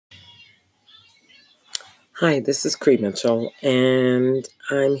Hi, this is Cree Mitchell, and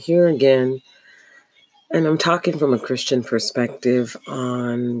I'm here again, and I'm talking from a Christian perspective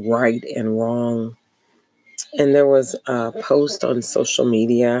on right and wrong. And there was a post on social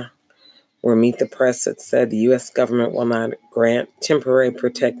media where Meet the Press had said the U.S. government will not grant temporary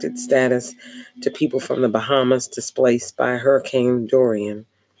protected status to people from the Bahamas displaced by Hurricane Dorian.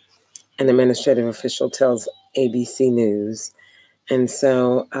 An administrative official tells ABC News. And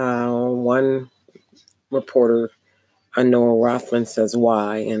so one reporter, Noah Rothman, says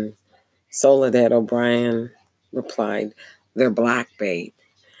why, and Soledad O'Brien replied, "They're black bait."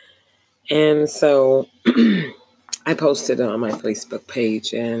 And so I posted it on my Facebook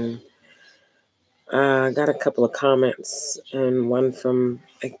page and got a couple of comments, and one from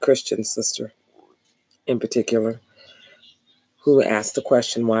a Christian sister in particular who asked the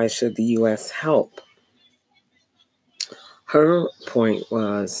question, why should the U.S. help? Her point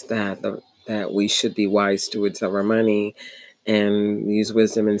was that we should be wise stewards of our money and use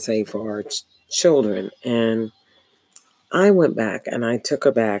wisdom and save for our children. And I went back and I took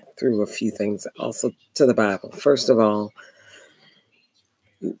her back through a few things also to the Bible. First of all,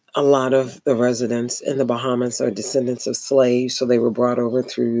 a lot of the residents in the Bahamas are descendants of slaves, so they were brought over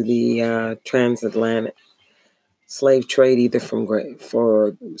through the transatlantic slave trade, either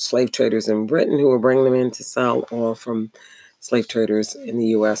for slave traders in Britain who were bringing them in to sell, or from slave traders in the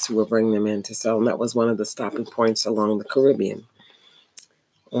U.S. who were bringing them in to sell. And that was one of the stopping points along the Caribbean.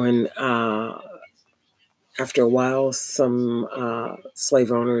 When after a while, some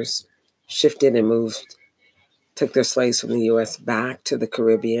slave owners shifted and took their slaves from the U.S. back to the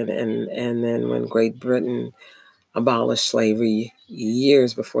Caribbean. And then when Great Britain abolished slavery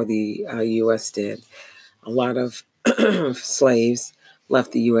years before the U.S. did, a lot of slaves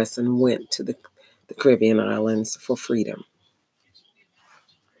left the U.S. and went to the Caribbean islands for freedom.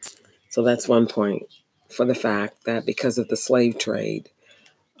 So that's one point for the fact that because of the slave trade,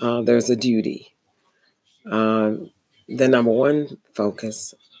 there's a duty. The number one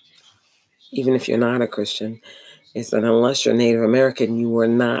focus, even if you're not a Christian, is that unless you're Native American, you were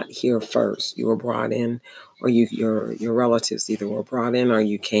not here first. You were brought in, or your relatives either were brought in or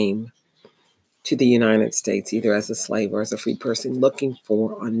you came to the United States either as a slave or as a free person looking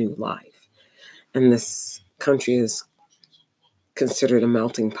for a new life. And this country is considered a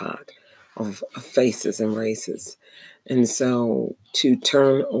melting pot of faces and races. And so to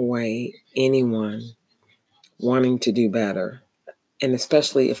turn away anyone wanting to do better, and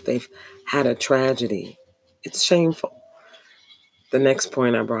especially if they've had a tragedy, it's shameful. The next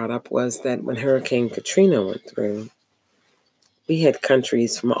point I brought up was that when Hurricane Katrina went through, we had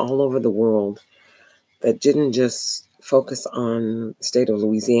countries from all over the world that didn't just focus on the state of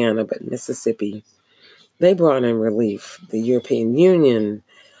Louisiana, but Mississippi. They brought in relief. The European Union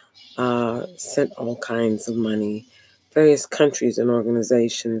sent all kinds of money. Various countries and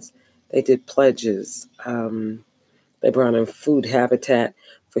organizations, they did pledges. They brought in food. Habitat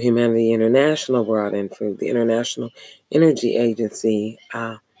for Humanity International brought in food. The International Energy Agency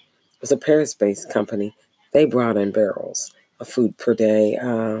was a Paris-based company. They brought in barrels of food per day.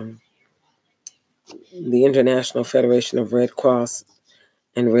 The International Federation of Red Cross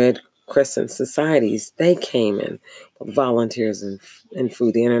and Red Crescent Societies, they came in with volunteers and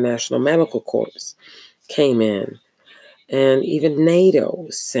food. The International Medical Corps came in. And even NATO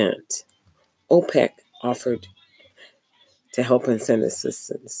sent. OPEC offered to help and send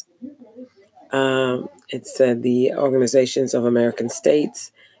assistance. It said the Organizations of American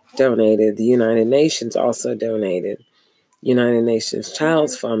States donated. The United Nations also donated. United Nations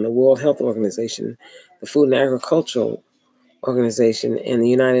Child's Fund, the World Health Organization, the Food and Agricultural Organization, and the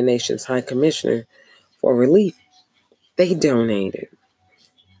United Nations High Commissioner for Relief, they donated.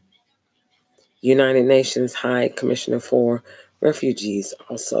 United Nations High Commissioner for Refugees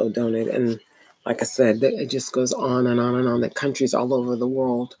also donated. And like I said, it just goes on and on and on, that countries all over the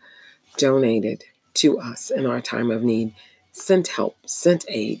world donated to us in our time of need, sent help, sent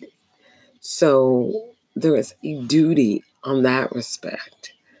aid. So there is a duty on that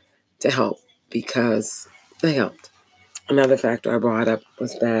respect to help because they helped. Another factor I brought up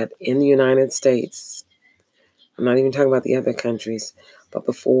was that in the United States, I'm not even talking about the other countries, but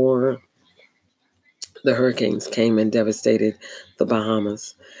before the hurricanes came and devastated the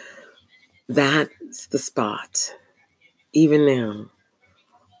Bahamas, that's the spot. Even now,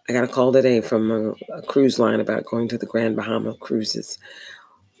 I got a call today from a cruise line about going to the Grand Bahama Cruises.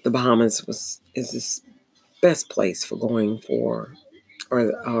 The Bahamas is this best place for going for,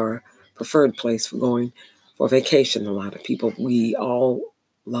 or our preferred place for going for vacation. A lot of people, we all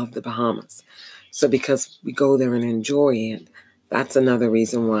love the Bahamas. So because we go there and enjoy it, that's another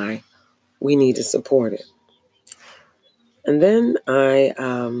reason why we need to support it. And then I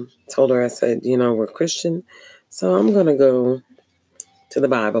told her, I said, we're Christian, so I'm going to go to the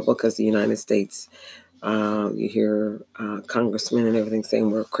Bible, because the United States, you hear congressmen and everything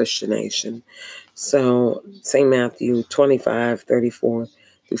saying we're a Christian nation. So St. Matthew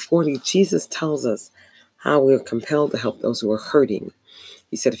 25:34-40, Jesus tells us how we're compelled to help those who are hurting.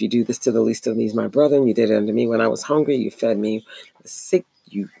 He said, if you do this to the least of these, my brethren, you did it unto me. When I was hungry, you fed me. Sick,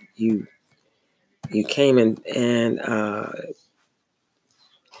 you came and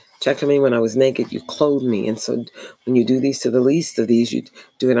checked on me. When I was naked, you clothed me. And so when you do these to the least of these, you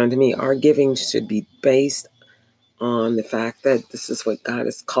do it unto me. Our giving should be based on the fact that this is what God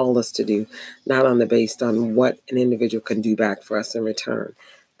has called us to do, not based on what an individual can do back for us in return.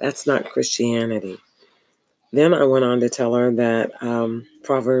 That's not Christianity. Then I went on to tell her that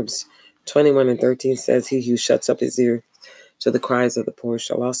Proverbs 21:13 says, he who shuts up his ear to the cries of the poor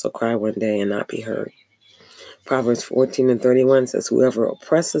shall also cry one day and not be heard. Proverbs 14:31 says, whoever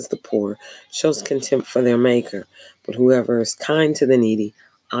oppresses the poor shows contempt for their maker, but whoever is kind to the needy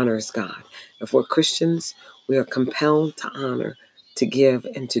honors God. If we're Christians, we are compelled to honor, to give,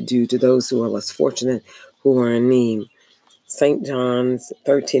 and to do to those who are less fortunate, who are in need. St. John's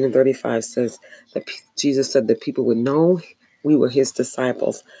 13:35 says that Jesus said that people would know we were his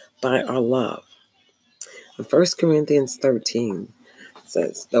disciples by our love. And 1 Corinthians 13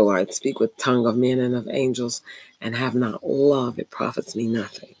 says, though I speak with tongue of men and of angels and have not love, it profits me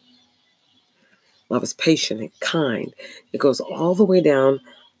nothing. Love is patient and kind. It goes all the way down,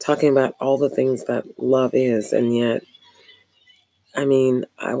 talking about all the things that love is. And yet, I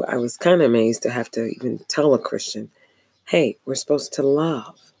was kind of amazed to have to even tell a Christian, hey, we're supposed to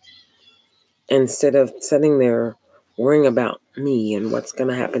love. Instead of sitting there worrying about me and what's going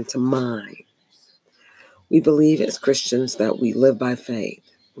to happen to mine. We believe as Christians that we live by faith.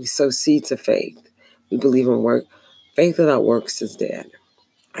 We sow seeds of faith. We believe in work. Faith without works is dead.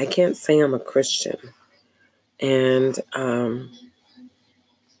 I can't say I'm a Christian, and I'm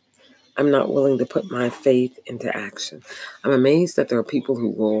not willing to put my faith into action. I'm amazed that there are people who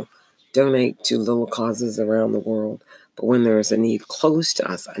will donate to little causes around the world, but when there is a need close to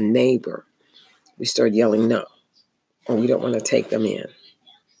us, a neighbor, we start yelling no, or we don't want to take them in.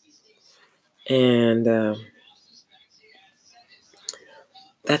 And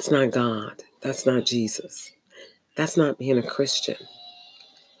that's not God. That's not Jesus. That's not being a Christian.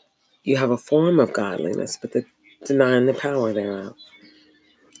 You have a form of godliness, but denying the power thereof.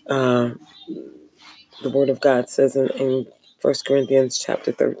 The Word of God says in 1 Corinthians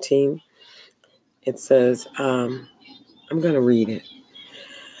chapter 13, it says, I'm going to read it.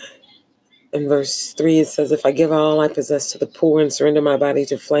 In verse 3, it says, if I give all I possess to the poor and surrender my body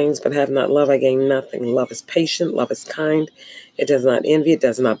to flames, but have not love, I gain nothing. Love is patient. Love is kind. It does not envy. It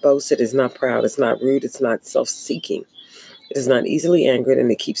does not boast. It is not proud. It's not rude. It's not self-seeking. It is not easily angered, and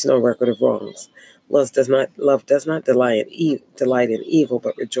it keeps no record of wrongs. Love does not delight in evil,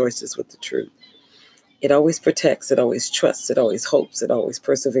 but rejoices with the truth. It always protects. It always trusts. It always hopes. It always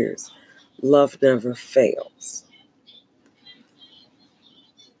perseveres. Love never fails.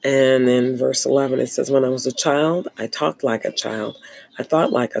 And in verse 11, it says, when I was a child, I talked like a child. I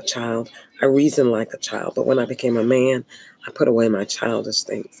thought like a child. I reasoned like a child. But when I became a man, I put away my childish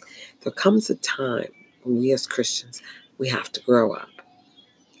things. There comes a time when we as Christians, we have to grow up.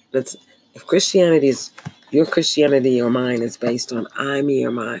 If your Christianity or mine is based on I, me,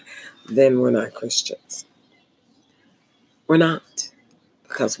 or my, then we're not Christians. We're not.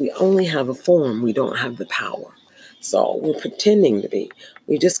 Because we only have a form. We don't have the power. So we're pretending to be.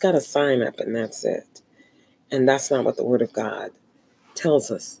 We just got to sign up and that's it. And that's not what the Word of God tells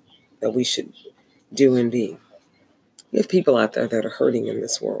us that we should do and be. We have people out there that are hurting in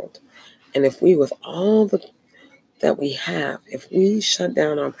this world. And if we, with all that we have, if we shut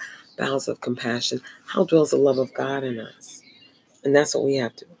down our bowels of compassion, how dwells the love of God in us? And that's what we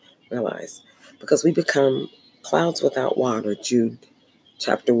have to realize. Because we become clouds without water. Jude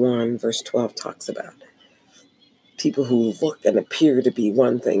chapter 1, verse 12 talks about it. People who look and appear to be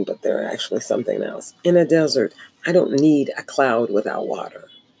one thing, but they're actually something else. In a desert, I don't need a cloud without water.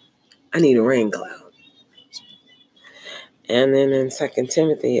 I need a rain cloud. And then in 2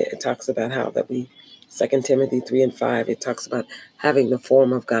 Timothy, it talks about how that 2 Timothy 3:5, it talks about having the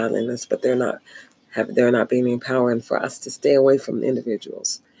form of godliness, but they're not being empowered, and for us to stay away from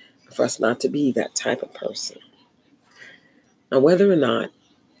individuals, for us not to be that type of person. Now, whether or not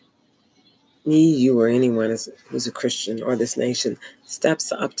me, you, or anyone who's a Christian or this nation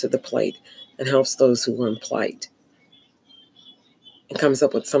steps up to the plate and helps those who are in plight and comes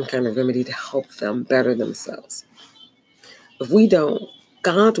up with some kind of remedy to help them better themselves. If we don't,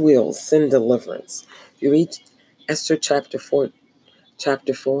 God will send deliverance. You read Esther chapter 4,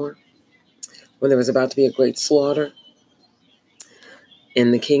 when there was about to be a great slaughter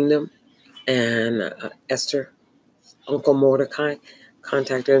in the kingdom, and Esther, Uncle Mordecai,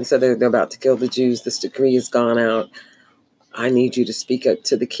 contacted her and said they're about to kill the Jews. This decree has gone out. I need you to speak up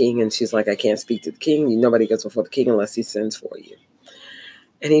to the king. And she's like, I can't speak to the king. Nobody goes before the king unless he sends for you.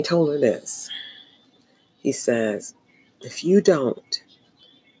 And he told her this. He says, if you don't,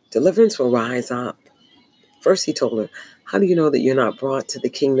 deliverance will rise up. First, he told her, how do you know that you're not brought to the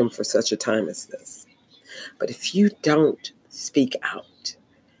kingdom for such a time as this? But if you don't speak out,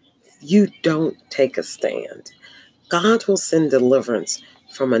 if you don't take a stand, God will send deliverance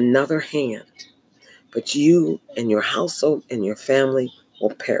from another hand, but you and your household and your family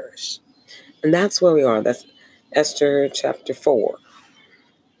will perish. And that's where we are. That's Esther chapter 4.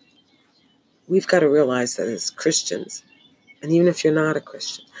 We've got to realize that as Christians, and even if you're not a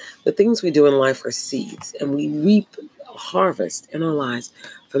Christian, the things we do in life are seeds, and we reap a harvest in our lives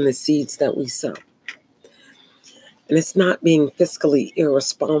from the seeds that we sow. And it's not being fiscally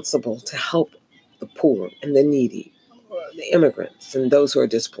irresponsible to help the poor and the needy, or the immigrants and those who are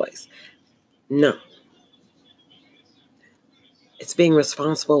displaced. No. It's being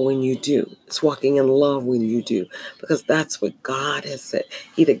responsible when you do. It's walking in love when you do. Because that's what God has said.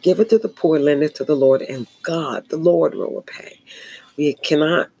 Either give it to the poor, lend it to the Lord, and God, the Lord, will repay. We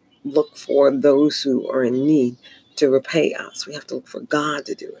cannot look for those who are in need to repay us. We have to look for God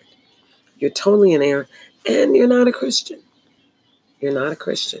to do it. You're totally in error, and you're not a Christian. You're not a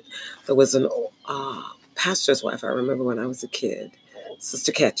Christian. There was an pastor's wife, I remember when I was a kid,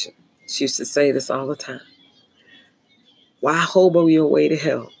 Sister Ketchum. She used to say this all the time. Why hobo your way to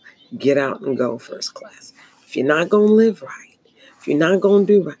hell? Get out and go first class. If you're not going to live right, if you're not going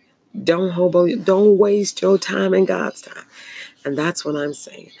to do right, don't waste your time and God's time. And that's what I'm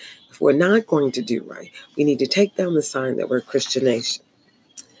saying. If we're not going to do right, we need to take down the sign that we're a Christian nation.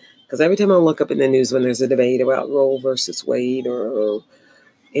 Because every time I look up in the news when there's a debate about Roe versus Wade or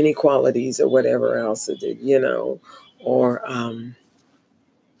inequalities or whatever else, or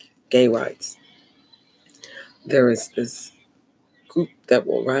gay rights, there is this group that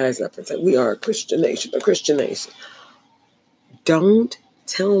will rise up and say, we are a Christian nation, a Christian nation. Don't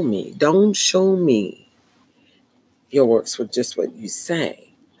tell me, don't show me your works with just what you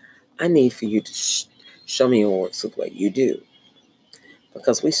say. I need for you to show me your works with what you do.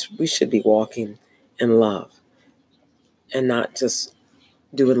 Because we should be walking in love and not just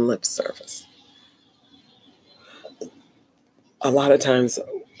doing lip service. A lot of times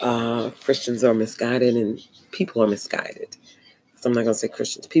Christians are misguided and people are misguided. So I'm not going to say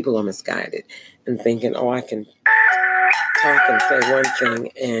Christians. People are misguided and thinking, I can talk and say one thing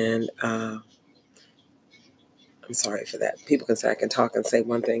and I'm sorry for that. People can say I can talk and say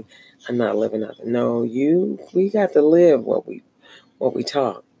one thing. I'm not living up. No, we got to live what we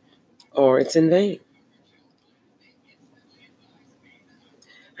talk, or it's in vain.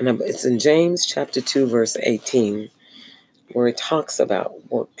 And it's in James chapter 2, verse 18, where it talks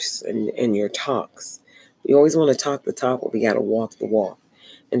about works and your talks. We always want to talk the talk, but we got to walk the walk.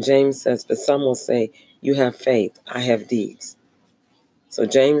 And James says, but some will say, you have faith, I have deeds. So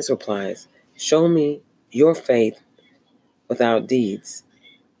James replies, show me your faith without deeds,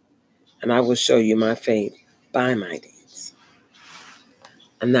 and I will show you my faith by my deeds.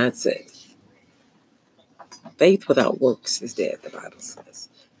 And that's it. Faith without works is dead, the Bible says.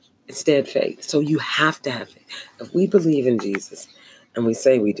 It's dead faith. So you have to have it. If we believe in Jesus, and we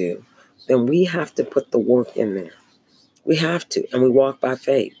say we do, then we have to put the work in there. We have to, and we walk by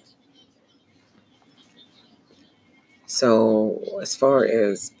faith. So as far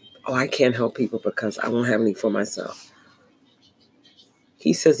as, I can't help people because I won't have any for myself.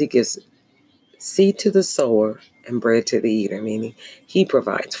 He says he gives seed to the sower and bread to the eater, meaning he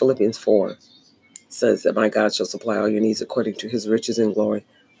provides. Philippians 4 says that my God shall supply all your needs according to his riches and glory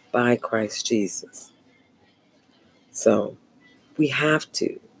by Christ Jesus. So we have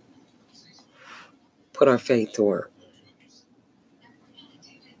to put our faith to work.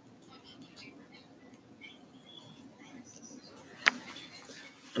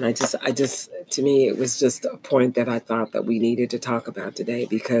 And I just, to me, it was just a point that I thought that we needed to talk about today,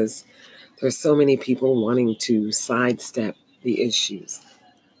 because there's so many people wanting to sidestep the issues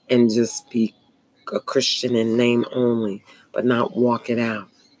and just be a Christian in name only, but not walk it out.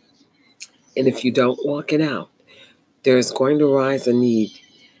 And if you don't walk it out, there's going to rise a need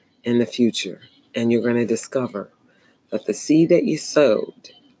in the future, and you're going to discover that the seed that you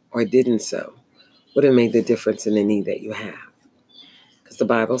sowed or didn't sow would have made the difference in the need that you have. Because the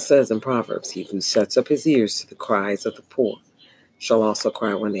Bible says in Proverbs, he who shuts up his ears to the cries of the poor shall also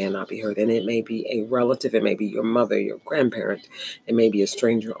cry one day and not be heard. And it may be a relative, it may be your mother, your grandparent, it may be a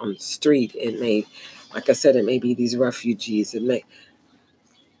stranger on the street, it may, like I said, it may be these refugees, it may,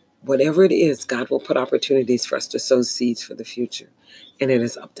 whatever it is, God will put opportunities for us to sow seeds for the future. And it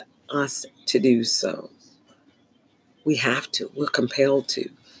is up to us to do so. We have to. We're compelled to.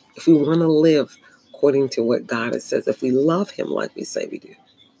 If we want to live according to what God has says, if we love him like we say we do.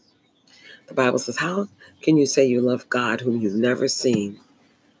 The Bible says, how can you say you love God whom you've never seen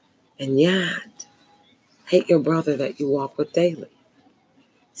and yet hate your brother that you walk with daily?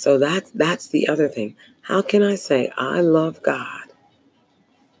 So that's the other thing. How can I say I love God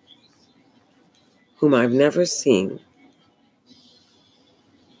whom I've never seen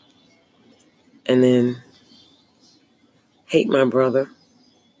and then hate my brother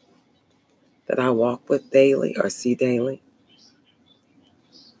that I walk with daily or see daily?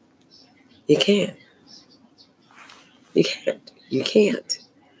 You can't. You can't. You can't.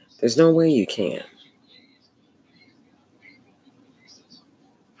 There's no way you can.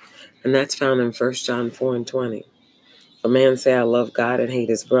 And that's found in 1 John 4:20. If a man say, I love God and hate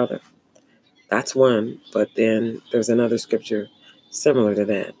his brother, that's one. But then there's another scripture similar to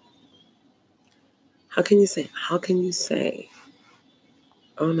that. How can you say,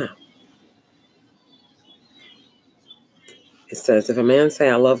 oh no. It says, if a man say,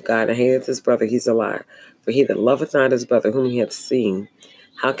 I love God and hateth his brother, he's a liar. For he that loveth not his brother whom he hath seen,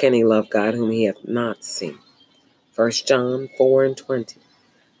 how can he love God whom he hath not seen? 1 John 4:20.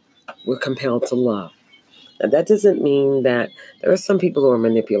 We're compelled to love. Now, that doesn't mean that there are some people who are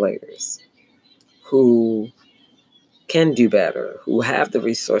manipulators, who can do better, who have the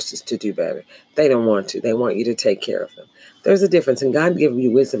resources to do better. They don't want to. They want you to take care of them. There's a difference, and God give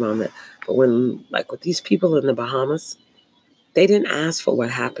you wisdom on that. But when, like with these people in the Bahamas, they didn't ask for what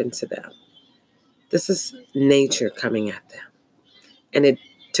happened to them. This is nature coming at them. And it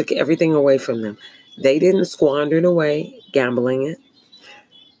took everything away from them. They didn't squander it away, gambling it,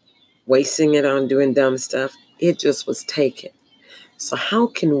 wasting it on doing dumb stuff. It just was taken. So how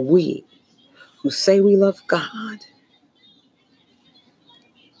can we, who say we love God,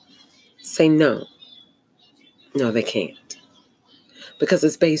 say no? No, they can't. Because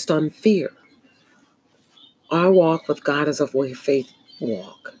it's based on fear. Our walk with God is a faith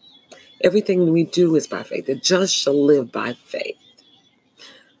walk. Everything we do is by faith. The just shall live by faith.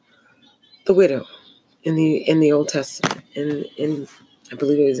 The widow in the Old Testament, in I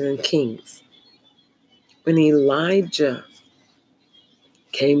believe it was in Kings, when Elijah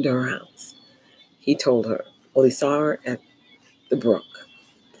came to her house, he told her, well, he saw her at the brook,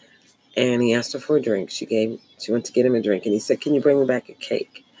 and he asked her for a drink. She went to get him a drink, and he said, can you bring me back a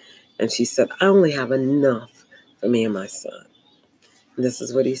cake? And she said, I only have enough for me and my son. And this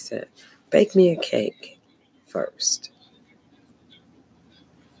is what he said, bake me a cake first,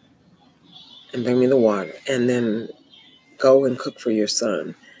 and bring me the water, and then go and cook for your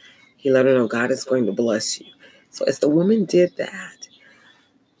son. He let her know God is going to bless you. So as the woman did that,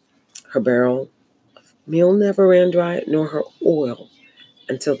 her barrel of meal never ran dry, nor her oil,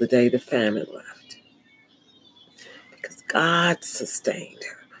 until the day the famine left. Because God sustained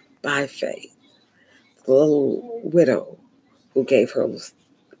her by faith. The little widow who gave her a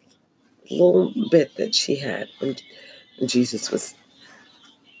little bit that she had when Jesus was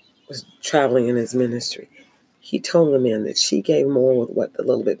traveling in his ministry. He told the man that she gave more with what the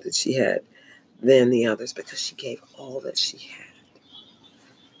little bit that she had than the others, because she gave all that she had.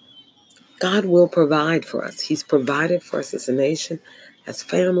 God will provide for us. He's provided for us as a nation, as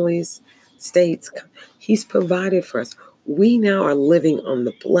families, states. He's provided for us. We now are living on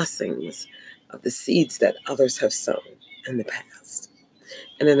the blessings of the seeds that others have sown in the past.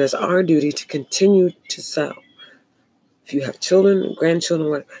 And it is our duty to continue to sow. If you have children,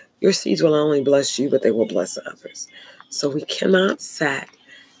 grandchildren, your seeds will not only bless you, but they will bless others. So we cannot sit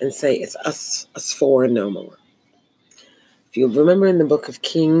and say it's us four and no more. If you remember in the book of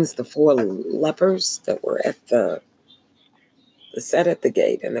Kings, the 4 lepers that were at the set at the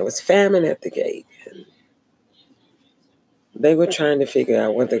gate, and there was famine at the gate, and they were trying to figure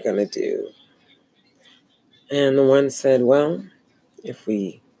out what they're going to do. And the one said, well, if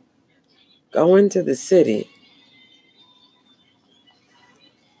we go into the city,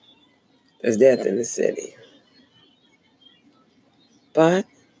 there's death in the city. But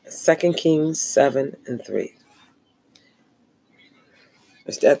 2 Kings 7:3.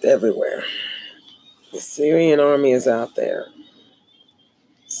 There's death everywhere. The Syrian army is out there.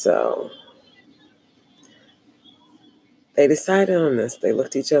 So they decided on this. They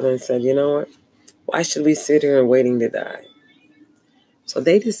looked at each other and said, you know what? Why should we sit here and waiting to die? So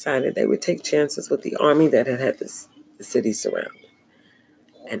they decided they would take chances with the army that had the city surrounded.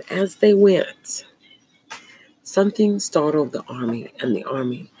 And as they went, something startled the army, and the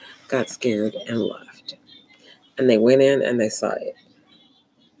army got scared and left. And they went in and they saw it.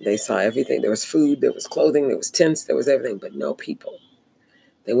 They saw everything. There was food, there was clothing, there was tents, there was everything, but no people.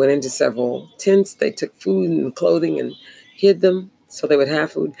 They went into several tents. They took food and clothing and hid them so they would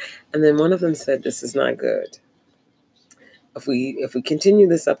have food. And then one of them said, "This is not good. If we continue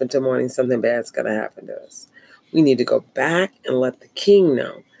this up until morning, something bad's going to happen to us. We need to go back and let the king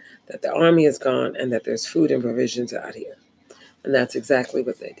know that the army is gone and that there's food and provisions out here." And that's exactly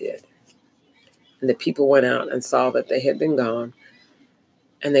what they did. And the people went out and saw that they had been gone,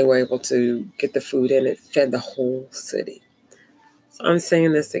 and they were able to get the food, and it fed the whole city. So I'm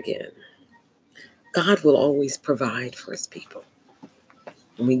saying this again. God will always provide for his people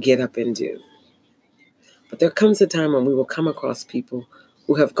when we get up and do. But there comes a time when we will come across people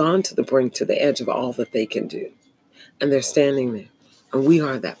who have gone to the brink, to the edge of all that they can do. And they're standing there. And we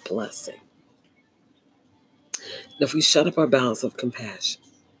are that blessing. And if we shut up our bowels of compassion,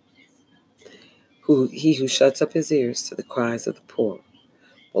 he who shuts up his ears to the cries of the poor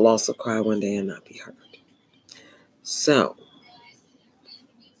will also cry one day and not be heard. So,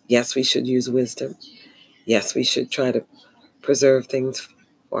 yes, we should use wisdom. Yes, we should try to preserve things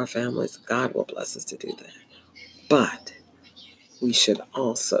for our families. God will bless us to do that. But we should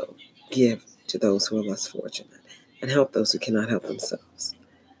also give to those who are less fortunate and help those who cannot help themselves.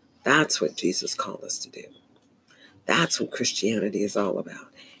 That's what Jesus called us to do. That's what Christianity is all about.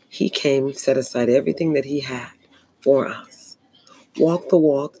 He came, set aside everything that he had for us, walked the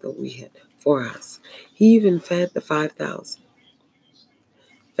walk that we had for us. He even fed the 5,000,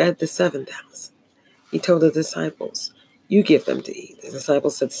 fed the 7,000. He told the disciples, "You give them to eat." The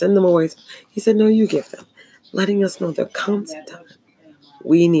disciples said, "Send them away." He said, "No, you give them," letting us know there comes a time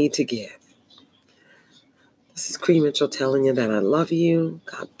we need to give. This is Cree Mitchell telling you that I love you.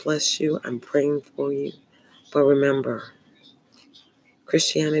 God bless you. I'm praying for you. But remember,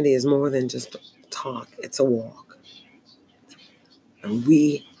 Christianity is more than just talk. It's a walk. And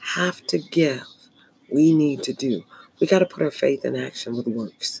we have to give. We need to do. We got to put our faith in action with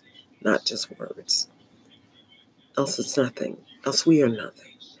works, not just words. Else it's nothing. Else we are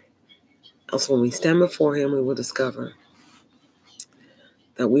nothing. Else when we stand before him, we will discover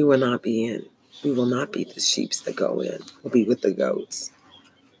that we will not be in. We will not be the sheep that go in. We'll be with the goats.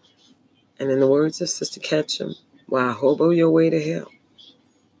 And in the words of Sister Ketchum, why hobo your way to hell?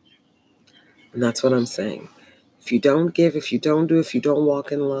 And that's what I'm saying. If you don't give, if you don't do, if you don't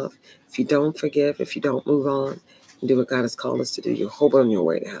walk in love, if you don't forgive, if you don't move on and do what God has called us to do, you're hoboing your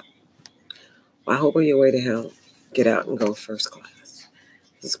way to hell. Why hobo your way to hell? Get out and go first class.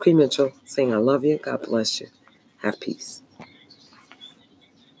 This is Cree Mitchell saying I love you. God bless you. Have peace.